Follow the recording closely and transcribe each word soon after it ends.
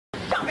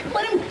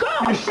Let him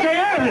go! You stay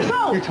out of this!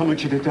 Go! You tell me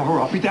what you did to her,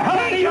 I'll beat the hell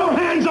out of you!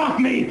 Hands off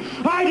me!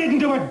 I didn't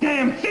do a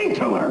damn thing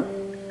to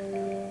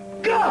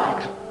her!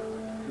 God!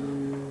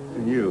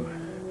 And you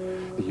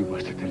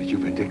must have did it, you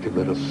vindictive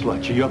little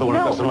slut. You're the one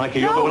who doesn't like her.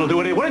 You're the one who'll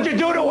do it. What did you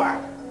do to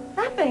her?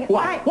 Nothing.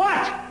 What?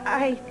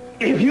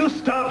 If you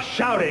stop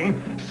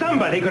shouting,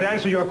 somebody could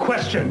answer your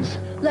questions.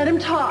 Let him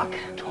talk.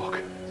 Talk?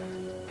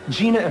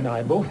 Gina and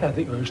I both had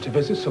the urge to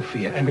visit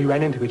Sophia, and we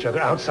ran into each other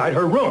outside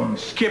her room.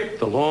 Skip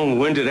the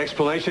long-winded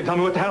explanation. Tell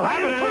me what the hell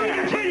happened. I'm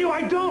trying to tell you,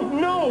 I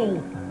don't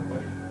know.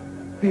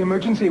 The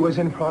emergency was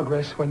in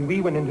progress when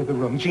we went into the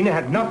room. Gina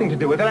had nothing to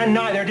do with it, and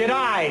neither did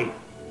I.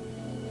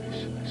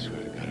 I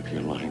swear to God, if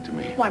you're lying to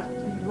me. What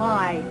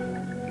lie?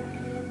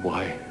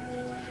 Why?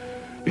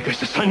 Because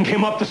the sun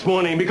came up this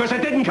morning. Because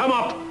it didn't come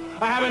up.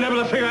 I haven't been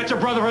able to figure out your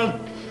brotherhood.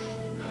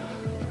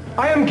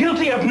 I am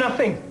guilty of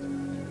nothing.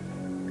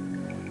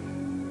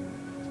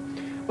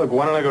 Look,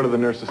 why don't I go to the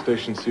nurse's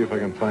station, see if I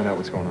can find out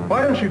what's going on?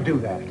 Why don't you do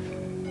that?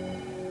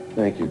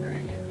 Thank you,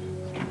 Greg.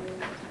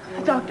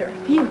 Doctor,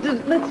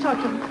 let's talk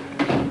to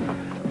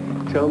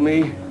him. Tell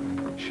me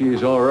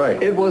she's all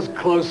right. It was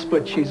close,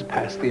 but she's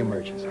past the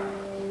emergency.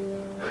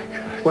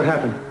 What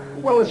happened?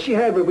 Well, she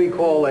had what we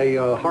call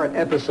a heart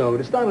episode.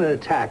 It's not an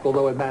attack,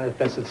 although it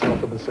manifests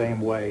itself in the same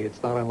way.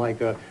 It's not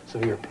unlike a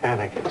severe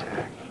panic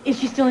attack. Is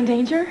she still in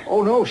danger?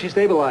 Oh, no, she's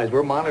stabilized.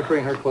 We're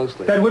monitoring her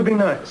closely. That would be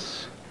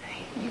nice.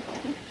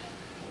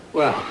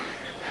 Well,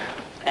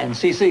 and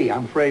CC,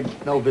 I'm afraid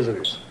no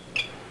visitors.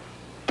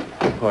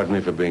 Pardon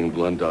me for being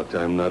blunt, Doctor.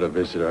 I'm not a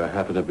visitor. I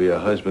happen to be a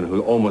husband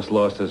who almost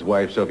lost his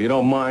wife, so if you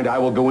don't mind, I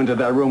will go into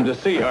that room to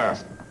see her.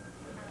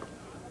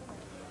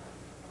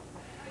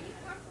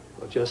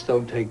 Well, just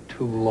don't take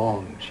too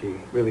long. She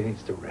really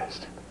needs to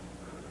rest.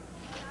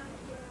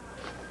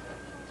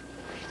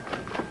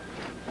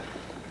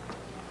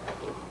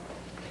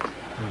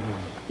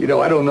 You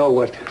know, I don't know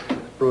what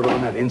brought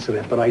on that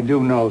incident, but I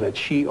do know that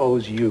she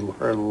owes you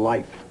her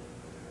life.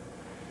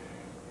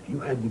 If you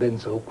hadn't been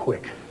so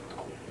quick,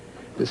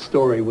 this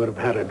story would have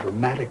had a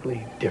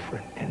dramatically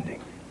different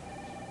ending.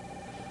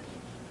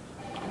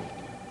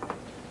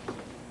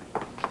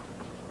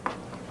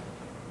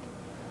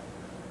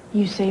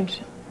 You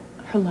saved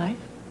her life?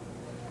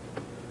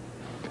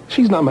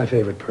 She's not my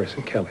favorite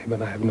person, Kelly,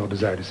 but I have no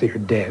desire to see her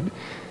dead.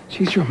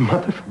 She's your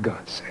mother, for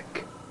God's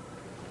sake.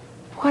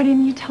 Why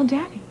didn't you tell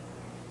Daddy?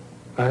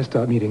 I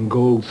stopped needing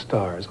gold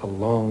stars a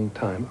long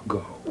time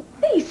ago.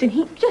 Mason,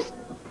 he just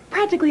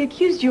practically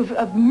accused you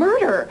of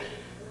murder.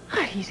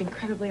 God, he's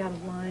incredibly out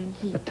of line.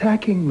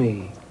 Attacking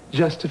me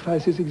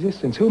justifies his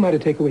existence. Who am I to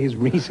take away his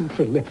reason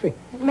for living?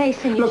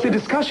 Mason, Look, the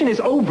discussion is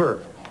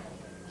over.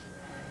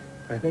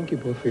 I thank you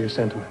both for your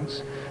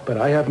sentiments, but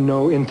I have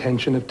no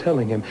intention of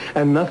telling him,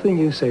 and nothing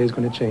you say is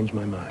going to change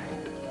my mind.